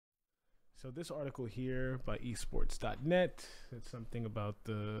So this article here by esports.net, it's something about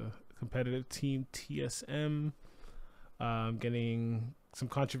the competitive team TSM getting some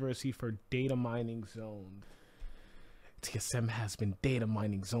controversy for data mining zones. TSM has been data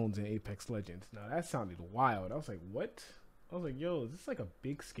mining zones in Apex Legends. Now that sounded wild. I was like, what? I was like, yo, is this like a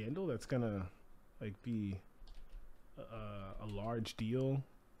big scandal that's gonna like be a large deal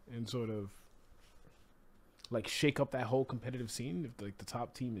and sort of like shake up that whole competitive scene if like the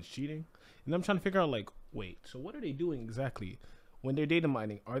top team is cheating? And I'm trying to figure out like, wait, so what are they doing exactly when they're data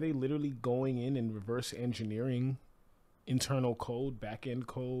mining? Are they literally going in and reverse engineering internal code, back-end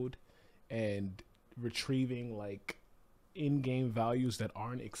code, and retrieving like in-game values that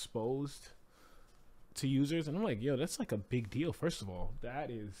aren't exposed to users? And I'm like, yo, that's like a big deal. First of all, that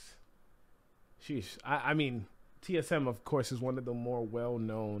is, sheesh. I mean, TSM of course is one of the more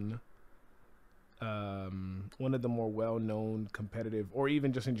well-known competitive, or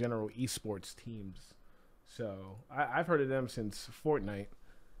even just in general esports teams. So I've heard of them since Fortnite.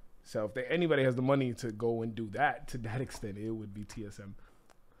 So if anybody has the money to go and do that to that extent, it would be TSM.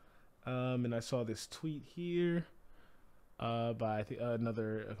 And I saw this tweet here by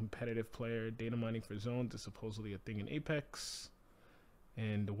another competitive player. Data mining for zones is supposedly a thing in Apex.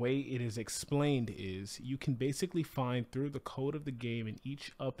 And the way it is explained is you can basically find through the code of the game in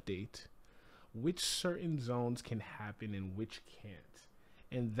each update which certain zones can happen and which can't.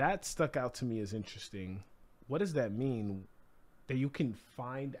 And that stuck out to me as interesting. What does that mean? That you can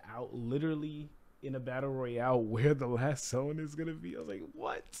find out literally in a battle royale where the last zone is gonna be? I was like,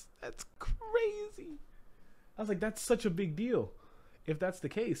 what? That's crazy. I was like, that's such a big deal if that's the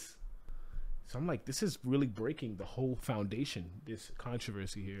case. So I'm like, this is really breaking the whole foundation, this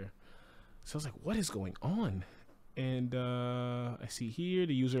controversy here. So I was like, what is going on? And I see here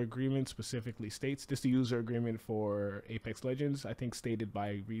the user agreement specifically states this: the user agreement for Apex Legends, I think stated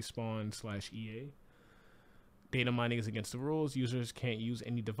by Respawn/EA. Data mining is against the rules. Users can't use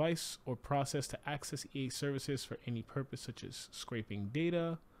any device or process to access EA services for any purpose, such as scraping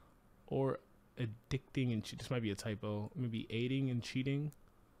data or addicting and this might be a typo, maybe aiding and cheating,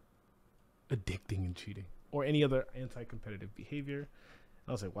 addicting and cheating, or any other anti-competitive behavior.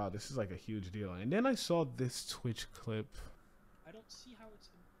 I was like, wow, this is like a huge deal. And then I saw this Twitch clip. I don't see how it's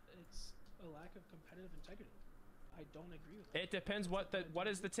a lack of competitive integrity. I don't agree with that. It depends what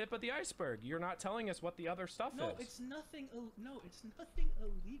is the tip of the iceberg. You're not telling us what the other stuff is. No, it's nothing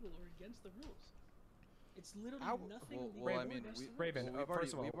illegal or against the rules. It's literally nothing illegal. Well, I mean, Raven,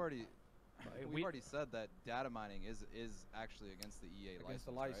 first of all, we've already said that data mining is actually against the EA against license.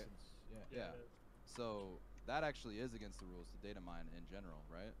 The license, right? Yeah. So that actually is against the rules to data mine in general,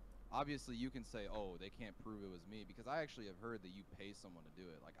 right? Obviously, you can say, "Oh, they can't prove it was me," because I actually have heard that you pay someone to do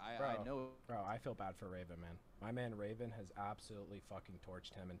it. Like I know. Bro, I feel bad for Raven, man. My man Raven has absolutely fucking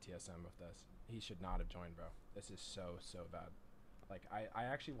torched him in TSM with this. He should not have joined, bro. This is so bad. Like I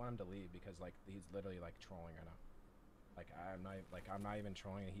actually want him to leave because like he's literally like trolling right now. I'm not even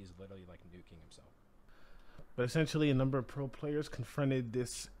trolling. He's literally like nuking himself. But essentially, a number of pro players confronted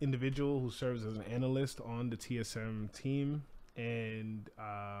this individual who serves as an analyst on the TSM team. And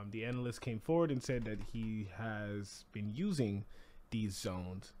the analyst came forward and said that he has been using these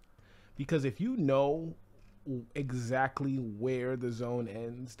zones. Because if you know exactly where the zone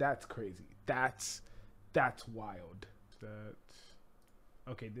ends, that's crazy. That's wild.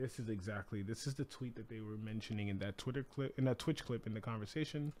 Okay, this is the tweet that they were mentioning in that Twitter clip, in that Twitch clip in the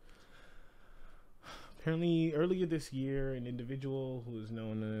conversation. Apparently, earlier this year, an individual who is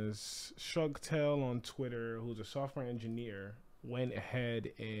known as Shrugtail on Twitter, who's a software engineer, went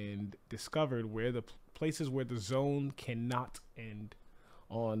ahead and discovered where the places where the zone cannot end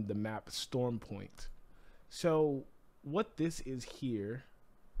on the map Storm Point. So what this is here,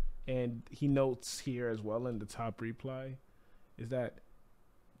 and he notes here as well in the top reply, is that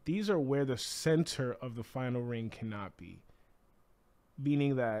these are where the center of the final ring cannot be.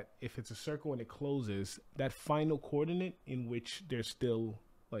 Meaning that if it's a circle and it closes, that final coordinate in which there's still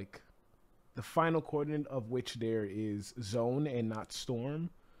like the final coordinate of which there is zone and not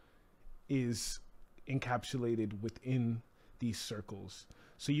storm is encapsulated within these circles.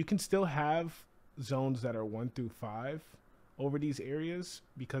 So you can still have zones that are 1 through 5 over these areas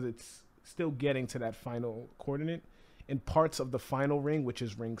because it's still getting to that final coordinate, and parts of the final ring, which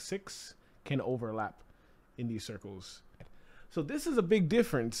is ring 6, can overlap in these circles. So this is a big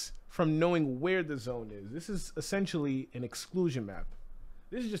difference from knowing where the zone is. This is essentially an exclusion map.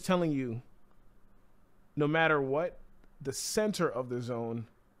 This is just telling you, no matter what, the center of the zone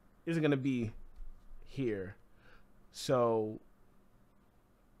isn't going to be here. So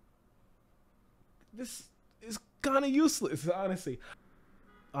this is kind of useless, honestly.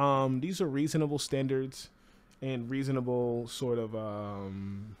 these are reasonable standards and reasonable sort of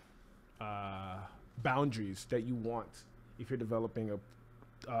boundaries that you want if you're developing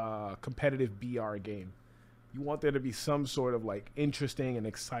a competitive BR game. You want there to be some sort of like interesting and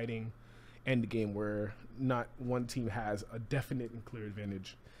exciting end game where not one team has a definite and clear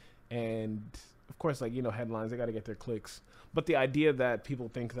advantage. And of course, like, you know, headlines, they got to get their clicks. But the idea that people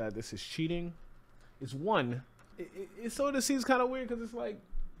think that this is cheating is one, it sort of seems kind of weird because it's like,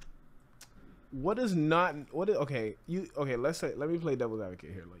 let's say, let me play devil's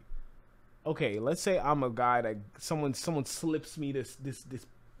advocate here. Like, okay, let's say I'm a guy that someone slips me this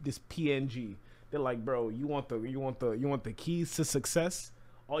PNG. They're like, bro, you want the keys to success?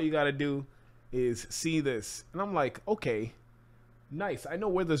 All you gotta do is see this. And I'm like, okay, nice. I know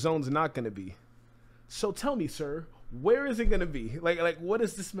where the zone's not gonna be. So tell me, sir, where is it gonna be? Like what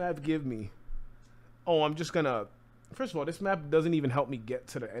does this map give me? Oh, I'm just gonna. First of all, this map doesn't even help me get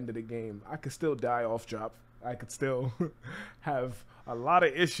to the end of the game. I could still die off drop. I could still have a lot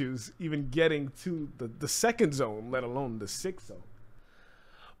of issues even getting to the second zone, let alone the sixth zone.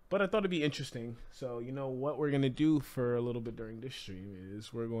 But I thought it'd be interesting. So, you know, what we're going to do for a little bit during this stream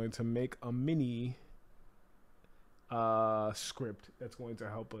is we're going to make a mini script that's going to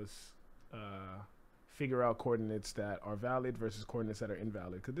help us figure out coordinates that are valid versus coordinates that are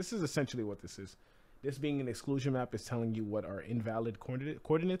invalid. Because this is essentially what this is. This being an exclusion map is telling you what are invalid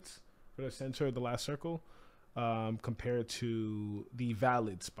coordinates for the center of the last circle compared to the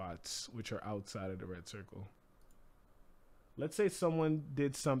valid spots, which are outside of the red circle. Let's say someone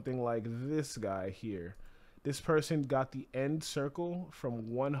did something like this guy here. This person got the end circle from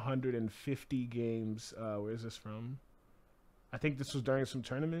 150 games. Where is this from? I think this was during some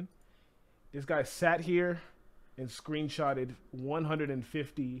tournament. This guy sat here and screenshotted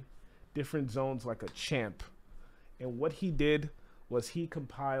 150 different zones like a champ. And what he did was he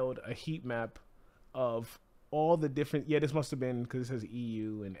compiled a heat map of all the different, yeah, this must have been because it says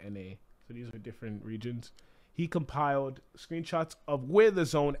EU and NA. So these are different regions. He compiled screenshots of where the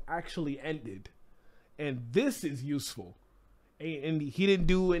zone actually ended. And this is useful. And he didn't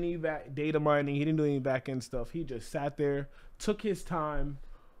do any data mining. He didn't do any back-end stuff. He just sat there, took his time,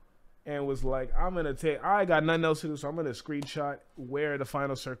 and was like, I got nothing else to do, so I'm going to screenshot where the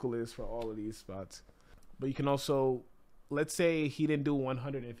final circle is for all of these spots. But you can also, let's say he didn't do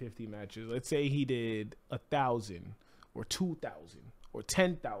 150 matches. Let's say he did 1,000 or 2,000 or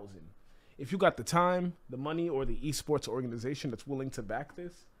 10,000. If you got the time, the money, or the esports organization that's willing to back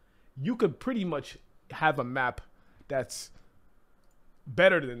this, you could pretty much have a map that's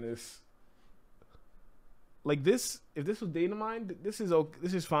better than this. Like this, if this was Datamine, this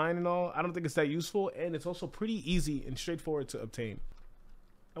is fine and all. I don't think it's that useful, and it's also pretty easy and straightforward to obtain.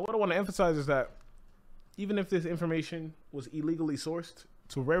 And what I want to emphasize is that even if this information was illegally sourced,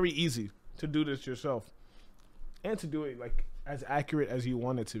 it's very easy to do this yourself and to do it like as accurate as you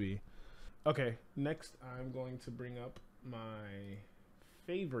want it to be. Okay, next I'm going to bring up my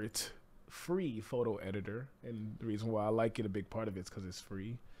favorite free photo editor, and the reason why I like it, a big part of it is because it's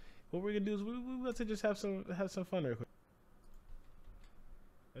free. What we're gonna do is we're about to just have some fun real quick.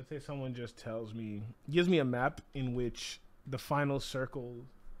 Let's say someone just gives me a map in which the final circle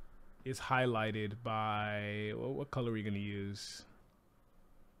is highlighted by, well, what color are we gonna use?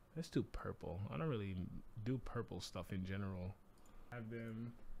 Let's do purple. I don't really do purple stuff in general. Have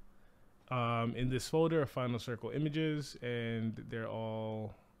them in this folder, final circle images, and they're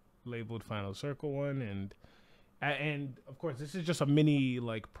all labeled final circle 1, and of course this is just a mini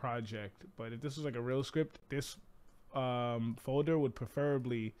like project, but if this was like a real script, this folder would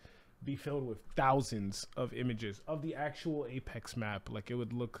preferably be filled with thousands of images of the actual Apex map. Like it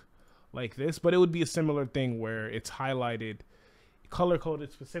would look like this, but it would be a similar thing where it's highlighted, color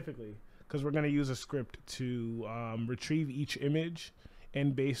coded specifically, because we're going to use a script to retrieve each image,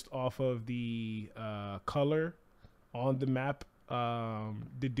 and based off of the color on the map,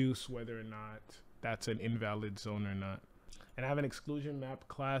 deduce whether or not that's an invalid zone or not. And I have an exclusion map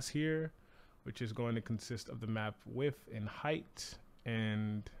class here, which is going to consist of the map width and height.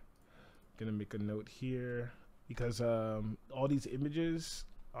 And I'm gonna make a note here because all these images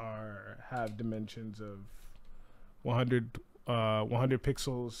have dimensions of 100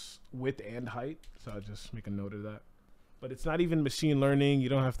 pixels width and height. So I'll just make a note of that. But it's not even machine learning. You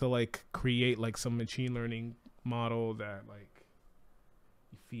don't have to like create like some machine learning model that like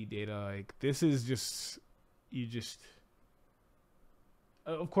you feed data. Like this is just,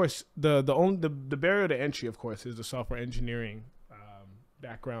 of course the barrier to entry, of course, is the software engineering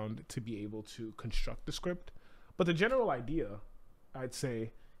background to be able to construct the script. But the general idea, I'd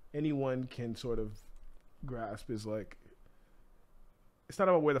say anyone can sort of grasp, is like it's not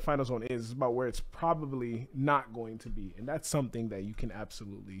about where the final zone is. It's about where it's probably not going to be. And that's something that you can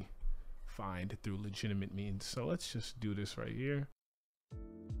absolutely find through legitimate means. So let's just do this right here.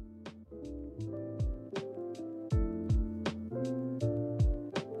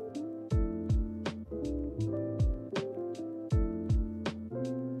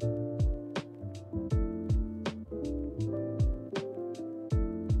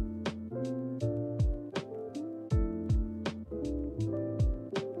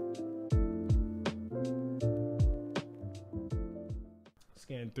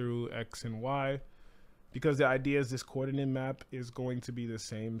 Scan through X and Y, because the idea is this coordinate map is going to be the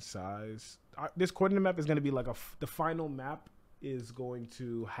same size. This coordinate map is going to be like the final map is going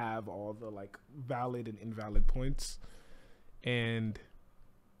to have all the like valid and invalid points, and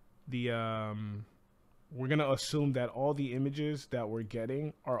the we're going to assume that all the images that we're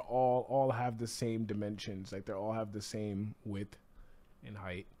getting are all have the same dimensions, like they all have the same width and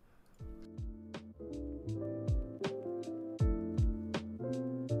height.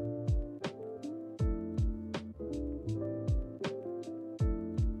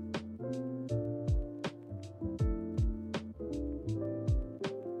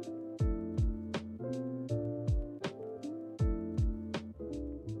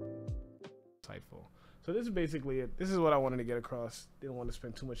 So this is basically it. This is what I wanted to get across. Didn't want to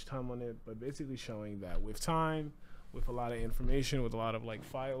spend too much time on it, but basically showing that with time, with a lot of information, with a lot of like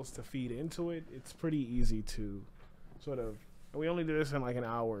files to feed into it, it's pretty easy to sort of, and we only did this in like an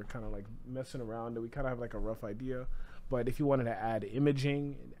hour, kind of like messing around, and we kind of have like a rough idea. But if you wanted to add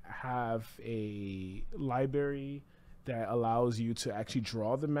imaging, have a library that allows you to actually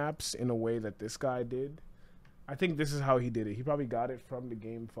draw the maps in a way that this guy did, I think this is how he did it. He probably got it from the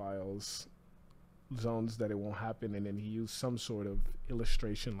game files, zones that it won't happen, and then he used some sort of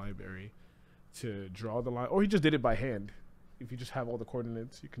illustration library to draw the line, or he just did it by hand. If you just have all the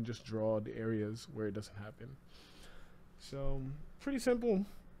coordinates, you can just draw the areas where it doesn't happen. So pretty simple,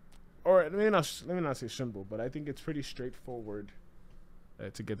 or let me not say simple, but I think it's pretty straightforward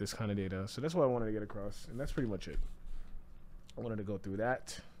to get this kind of data. So that's what I wanted to get across, and that's pretty much it. I wanted to go through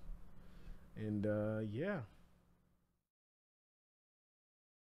that, and yeah.